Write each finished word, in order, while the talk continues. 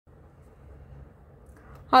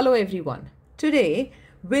Hello everyone. Today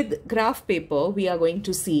with graph paper we are going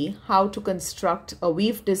to see how to construct a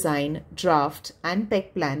weave design, draft and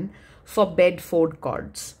peg plan for Bedford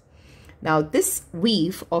cords. Now this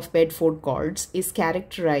weave of Bedford cords is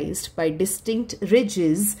characterized by distinct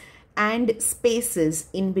ridges and spaces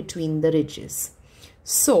in between the ridges.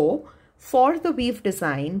 So for the weave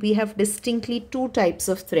design we have distinctly two types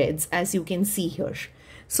of threads as you can see here.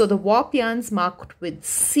 So the warp yarns marked with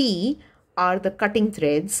C are the cutting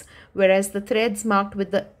threads, whereas the threads marked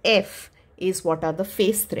with the F is what are the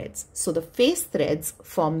face threads. So the face threads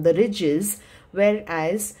form the ridges,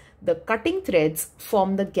 whereas the cutting threads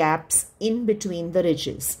form the gaps in between the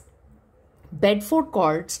ridges. Bedford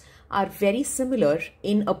cords are very similar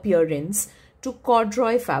in appearance to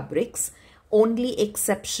corduroy fabrics, only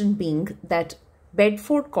exception being that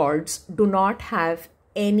Bedford cords do not have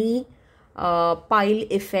any pile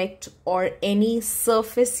effect or any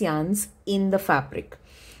surface yarns in the fabric.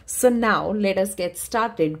 So now let us get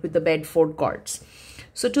started with the Bedford cords.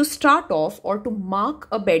 So to start off or to mark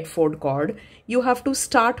a Bedford cord, you have to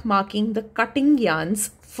start marking the cutting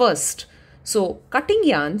yarns first. So cutting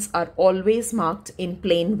yarns are always marked in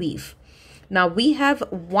plain weave. Now we have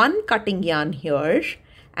one cutting yarn here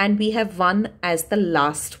and we have one as the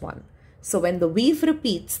last one. So when the weave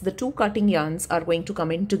repeats, the two cutting yarns are going to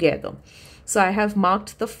come in together. So I have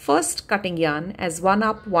marked the first cutting yarn as one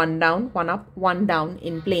up, one down, one up, one down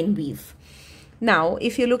in plain weave. Now,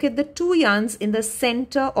 if you look at the two yarns in the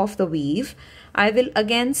center of the weave, I will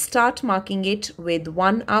again start marking it with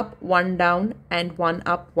one up, one down and one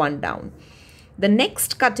up, one down. The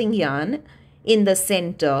next cutting yarn in the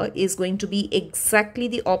center is going to be exactly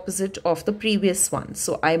the opposite of the previous one.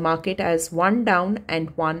 So I mark it as one down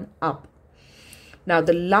and one up. Now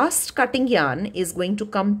the last cutting yarn is going to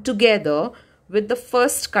come together with the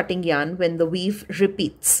first cutting yarn when the weave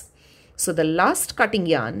repeats. So the last cutting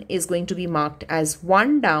yarn is going to be marked as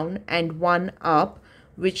one down and one up,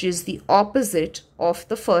 which is the opposite of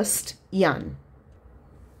the first yarn.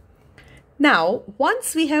 Now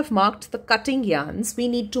once we have marked the cutting yarns, we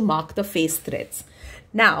need to mark the face threads.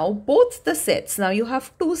 Now both the sets, now you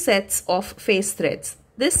have two sets of face threads.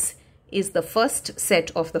 This is the first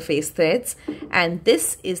set of the face threads and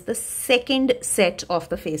this is the second set of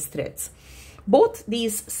the face threads. Both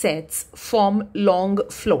these sets form long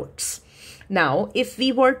floats. Now if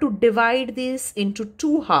we were to divide this into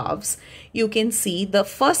two halves, you can see the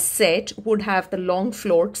first set would have the long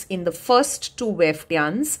floats in the first two weft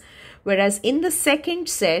yarns, whereas in the second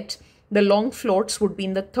set the long floats would be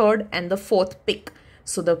in the third and the fourth pick.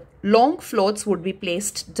 So the long floats would be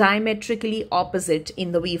placed diametrically opposite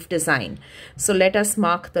in the weave design. So let us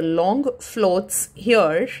mark the long floats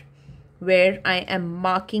here, where I am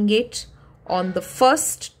marking it on the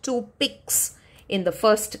first two picks in the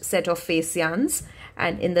first set of face yarns,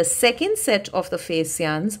 and in the second set of the face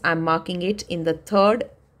yarns I'm marking it in the third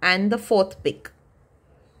and the fourth pick.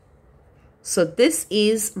 So this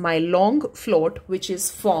is my long float, which is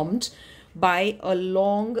formed by a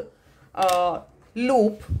long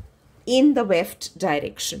loop in the weft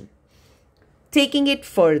direction. Taking it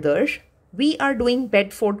further, we are doing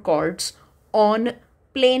Bedford cords on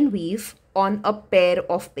plain weave on a pair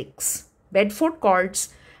of picks. Bedford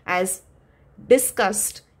cords, as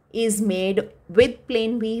discussed, is made with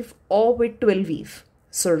plain weave or with twill weave.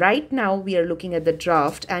 So right now we are looking at the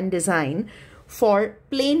draft and design for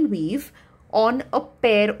plain weave on a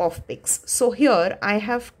pair of picks. So here I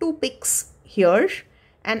have two picks here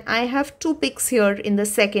and I have two picks here in the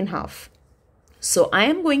second half. So I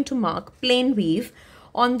am going to mark plain weave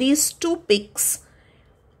on these two picks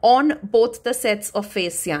on both the sets of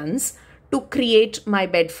face yarns to create my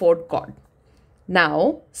Bedford cord.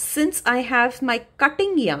 Now, since I have my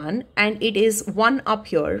cutting yarn and it is one up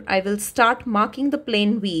here, I will start marking the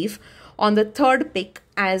plain weave on the third pick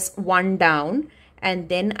as one down and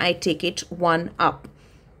then I take it one up.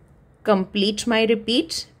 Complete my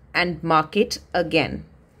repeat and mark it again.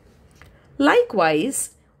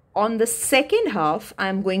 Likewise, on the second half, I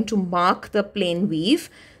am going to mark the plain weave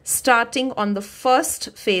starting on the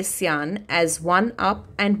first face yarn as one up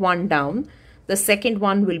and one down. The second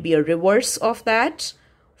one will be a reverse of that.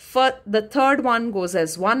 The third one goes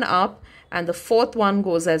as one up and the fourth one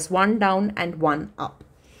goes as one down and one up.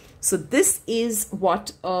 So this is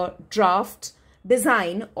what a draft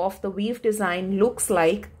design of the weave design looks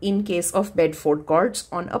like in case of Bedford cords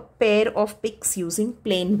on a pair of picks using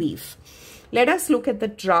plain weave. Let us look at the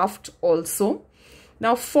draft also.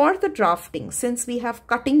 Now for the drafting, since we have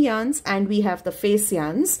cutting yarns and we have the face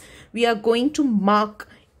yarns, we are going to mark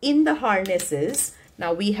in the harnesses.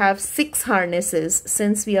 Now we have 6 harnesses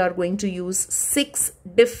since we are going to use 6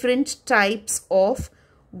 different types of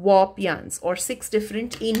warp yarns or 6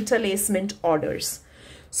 different interlacement orders.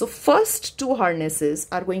 So first 2 harnesses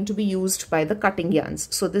are going to be used by the cutting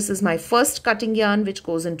yarns. So this is my first cutting yarn which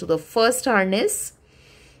goes into the first harness.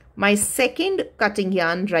 My second cutting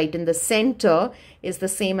yarn right in the center is the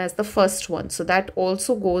same as the first one. So that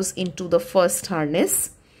also goes into the first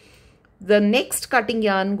harness. The next cutting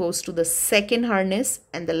yarn goes to the second harness,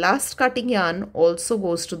 and the last cutting yarn also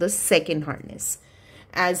goes to the second harness.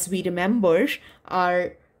 As we remember,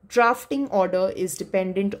 our drafting order is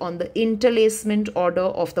dependent on the interlacement order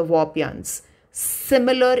of the warp yarns.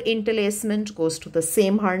 Similar interlacement goes to the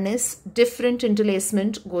same harness, different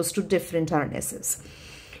interlacement goes to different harnesses.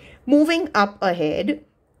 Moving up ahead,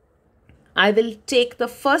 I will take the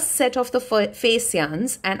first set of the face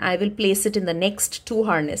yarns and I will place it in the next 2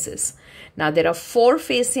 harnesses. Now there are 4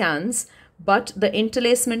 face yarns, but the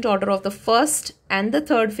interlacement order of the first and the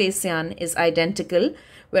third face yarn is identical,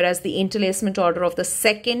 whereas the interlacement order of the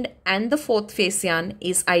second and the fourth face yarn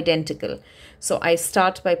is identical. So I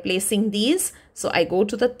start by placing these. So I go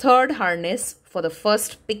to the third harness for the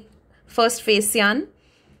first face yarn,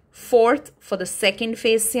 fourth for the second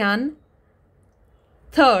face yarn,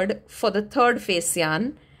 third for the third face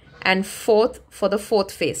yarn, and fourth for the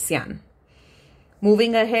fourth face yarn.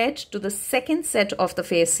 Moving ahead to the second set of the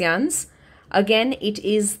face yarns, again it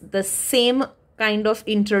is the same kind of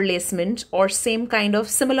interlacement or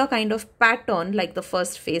similar kind of pattern like the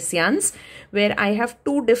first face yarns, where I have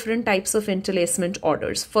 2 different types of interlacement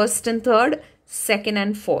orders, first and third, second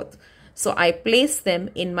and fourth. So I place them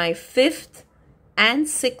in my 5th and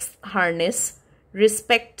 6th harness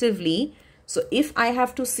respectively. So if I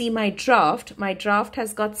have to see my draft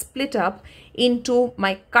has got split up into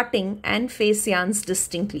my cutting and face yarns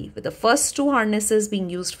distinctly, with the first 2 harnesses being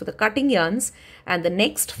used for the cutting yarns and the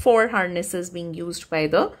next 4 harnesses being used by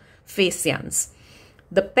the face yarns.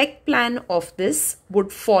 The peg plan of this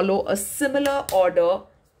would follow a similar order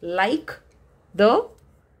like the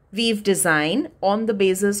weave design on the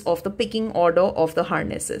basis of the picking order of the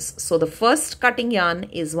harnesses. So the first cutting yarn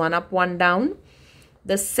is 1 up, 1 down.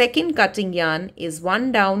 The second cutting yarn is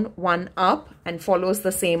 1 down, 1 up and follows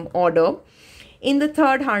the same order. In the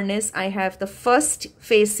third harness, I have the first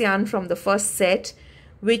face yarn from the first set,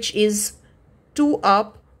 which is 2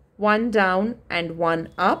 up, 1 down and 1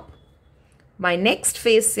 up. My next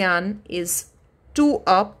face yarn is 3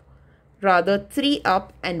 up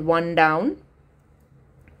and 1 down.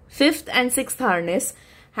 5th and 6th harness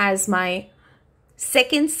has my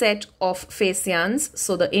second set of face yarns.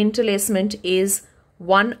 So the interlacement is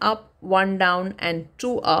 1 up, 1 down and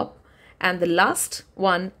 2 up, and the last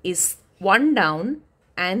one is 1 down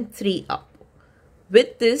and 3 up.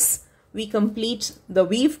 With this, we complete the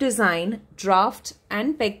weave design, draft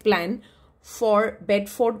and peg plan for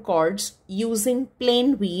Bedford cords using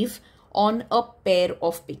plain weave on a pair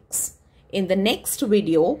of picks. In the next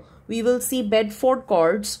video, we will see Bedford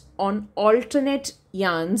cords on alternate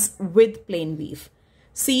yarns with plain weave.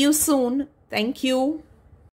 See you soon. Thank you.